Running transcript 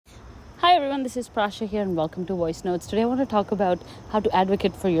Hi everyone, this is Prasha here and welcome to Voice Notes. Today I want to talk about how to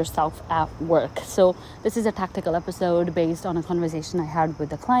advocate for yourself at work. So this is a tactical episode based on a conversation I had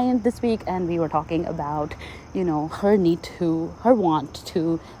with a client this week, and we were talking about, her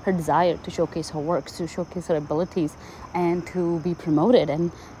desire to showcase her work, to showcase her abilities and to be promoted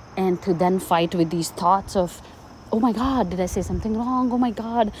and to then fight with these thoughts of, oh my God, did I say something wrong? Oh my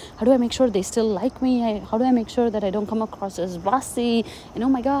God, how do I make sure they still like me? How do I make sure that I don't come across as bossy? And oh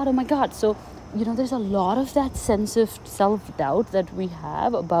my God. So, there's a lot of that sense of self-doubt that we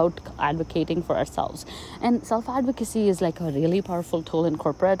have about advocating for ourselves. And self-advocacy is like a really powerful tool in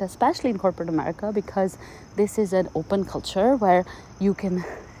corporate, especially in corporate America, because this is an open culture where you can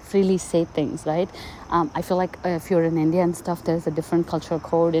freely say things, right? I feel like if you're in India and stuff, there's a different cultural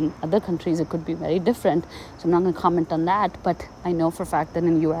code. In other countries, it could be very different. So I'm not going to comment on that, but I know for a fact that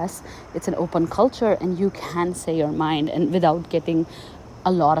in US, it's an open culture and you can say your mind and without getting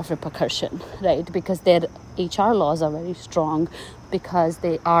a lot of repercussion, right? Because their HR laws are very strong because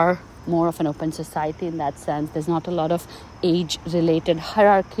they are more of an open society in that sense. There's not a lot of age-related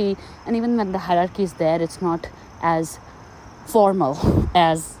hierarchy. And even when the hierarchy is there, it's not as formal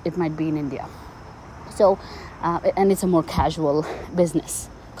as it might be in India. So, and it's a more casual business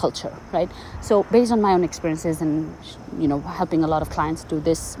culture, right? So based on my own experiences and, helping a lot of clients do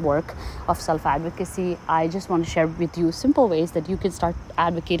this work of self-advocacy, I just want to share with you simple ways that you can start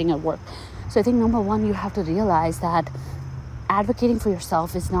advocating at work. So I think number one, you have to realize that advocating for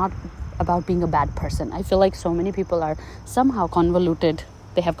yourself is not about being a bad person. I feel like so many people are somehow convoluted.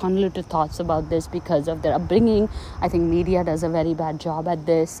 They have convoluted thoughts about this because of their upbringing. I think media does a very bad job at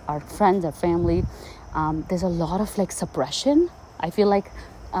this. Our friends, our family. There's a lot of suppression. I feel like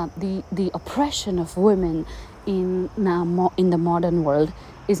the oppression of women in the modern world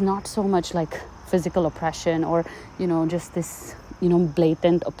is not so much like physical oppression or just this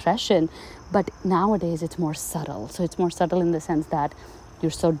blatant oppression, but nowadays it's more subtle. So it's more subtle in the sense that you're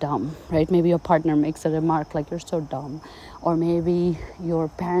so dumb, right? Maybe your partner makes a remark like you're so dumb, or maybe your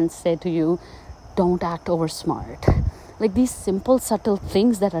parents say to you, don't act over smart. Like these simple, subtle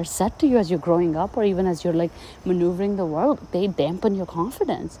things that are said to you as you're growing up, or even as you're maneuvering the world, they dampen your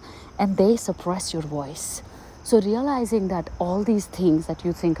confidence and they suppress your voice. So realizing that all these things that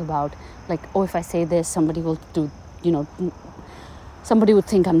you think about, if I say this, somebody will do, somebody would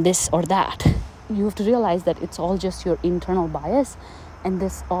think I'm this or that. You have to realize that it's all just your internal bias, and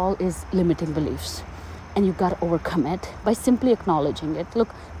this all is limiting beliefs. And you've got to overcome it by simply acknowledging it. Look,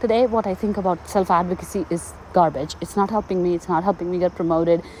 today what I think about self-advocacy is garbage. It's not helping me. It's not helping me get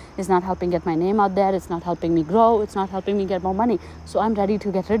promoted. It's not helping get my name out there. It's not helping me grow. It's not helping me get more money. So I'm ready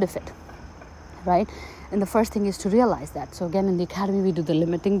to get rid of it, right? And the first thing is to realize that. So again, in the academy, we do the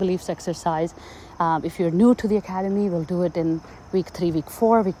limiting beliefs exercise. If you're new to the academy, we'll do it in week 3, week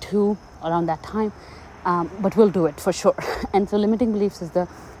 4, week 2, around that time. But we'll do it for sure. And so limiting beliefs is the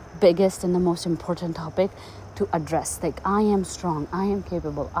biggest and the most important topic to address. I am strong, I am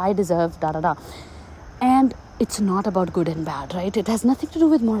capable, I deserve and it's not about good and bad, right? It has nothing to do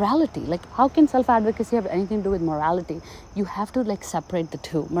with morality. How can self-advocacy have anything to do with morality? You have to separate the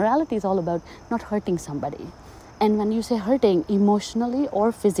two. Morality is all about not hurting somebody, and when you say hurting, emotionally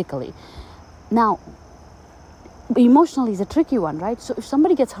or physically. Now emotionally is a tricky one, right? So if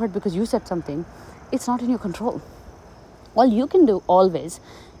somebody gets hurt because you said something, it's not in your control. All you can do always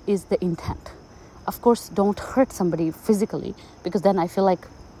is the intent. Of course, don't hurt somebody physically, because then I feel like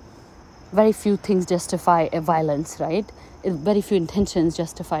very few things justify a violence, right? Very few intentions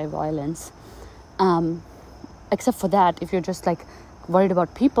justify violence. Except for that, if you're just worried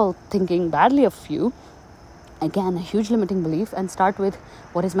about people thinking badly of you, again, a huge limiting belief, and start with,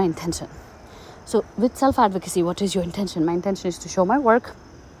 what is my intention? So with self-advocacy, what is your intention? My intention is to show my work.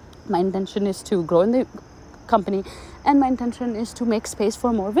 My intention is to grow in the company, and my intention is to make space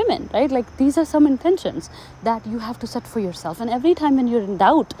for more women, right? These are some intentions that you have to set for yourself. And every time when you're in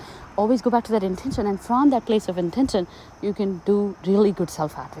doubt, always go back to that intention, and from that place of intention, you can do really good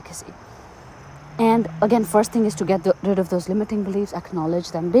self-advocacy. And again, first thing is to get rid of those limiting beliefs,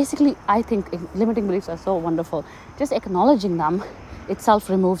 acknowledge them. Basically, I think limiting beliefs are so wonderful. Just acknowledging them itself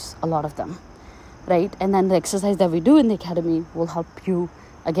removes a lot of them, right? And then the exercise that we do in the academy will help you,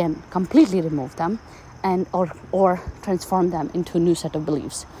 again, completely remove them and or transform them into a new set of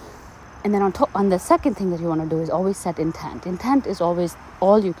beliefs. And then on the second thing that you want to do is always set intent. Intent is always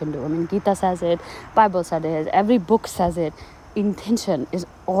all you can do. I mean, Gita says it, Bible says it, every book says it. Intention is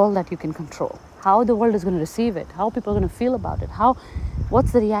all that you can control. How the world is going to receive it, how people are going to feel about it,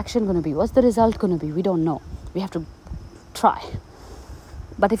 what's the reaction going to be, what's the result going to be, we don't know. We have to try.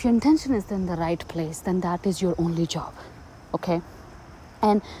 But if your intention is in the right place, then that is your only job, okay?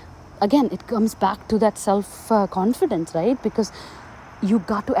 And again, it comes back to that self-confidence, right? Because you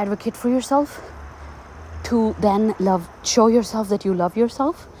got to advocate for yourself, to then show yourself that you love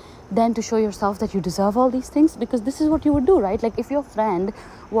yourself, then to show yourself that you deserve all these things, because this is what you would do, right? Like if your friend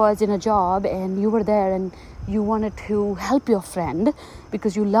was in a job and you were there and you wanted to help your friend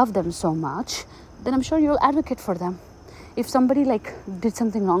because you love them so much, then I'm sure you'll advocate for them. If somebody like did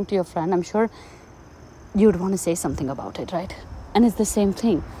something wrong to your friend, I'm sure you'd want to say something about it, right? And it's the same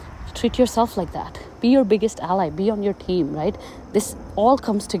thing. Treat yourself like that. Be your biggest ally. Be on your team, right? This all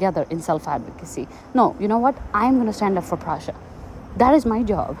comes together in self-advocacy. No, you know what? I'm going to stand up for Prasha. That is my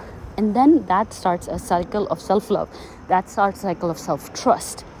job. And then that starts a cycle of self-love. That starts a cycle of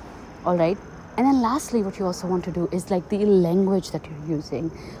self-trust. All right? And then lastly, what you also want to do is like the language that you're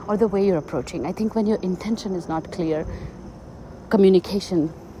using or the way you're approaching. I think when your intention is not clear,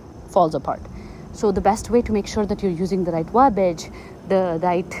 communication falls apart. So the best way to make sure that you're using the right verbiage, the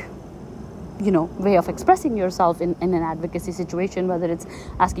right way of expressing yourself in an advocacy situation, whether it's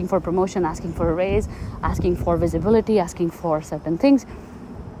asking for promotion, asking for a raise, asking for visibility, asking for certain things,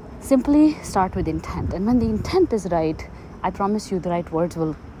 simply start with intent. And when the intent is right, I promise you the right words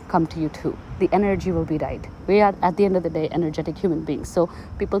will come to you too. The energy will be right. We are, at the end of the day, energetic human beings, so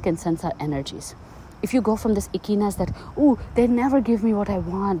people can sense our energies. If you go from this ickiness that, they never give me what I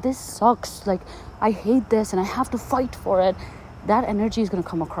want, this sucks, like I hate this and I have to fight for it, that energy is going to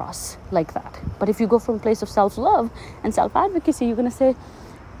come across like that. But if you go from a place of self-love and self-advocacy, you're going to say,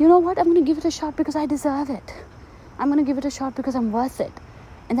 you know what, I'm going to give it a shot because I deserve it. I'm going to give it a shot because I'm worth it.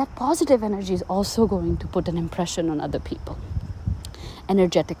 And that positive energy is also going to put an impression on other people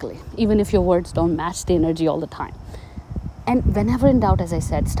energetically, even if your words don't match the energy all the time. And whenever in doubt, as I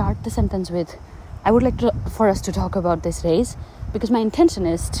said, start the sentence with, I would like for us to talk about this raise because my intention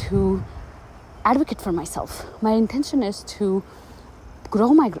is to advocate for myself. My intention is to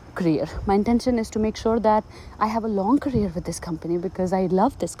grow my career. My intention is to make sure that I have a long career with this company because I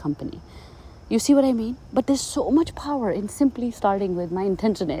love this company. You see what I mean? But there's so much power in simply starting with my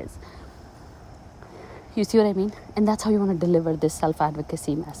intention is. You see what I mean? And that's how you want to deliver this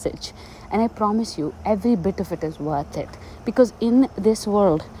self-advocacy message. And I promise you, every bit of it is worth it. Because in this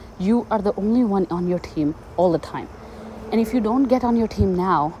world, you are the only one on your team all the time. And if you don't get on your team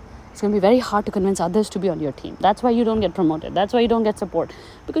now, it's going to be very hard to convince others to be on your team. That's why you don't get promoted. That's why you don't get support.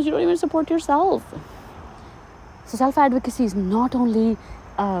 Because you don't even support yourself. So self-advocacy is not only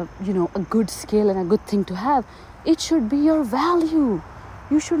a good skill and a good thing to have. It should be your value.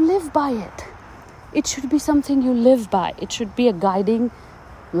 You should live by it. It should be something you live by. It should be a guiding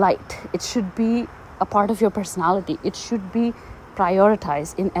light. It should be a part of your personality. It should be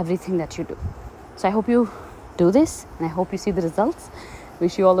prioritized in everything that you do. So I hope you do this and I hope you see the results.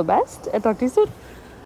 Wish you all the best and talk to you soon.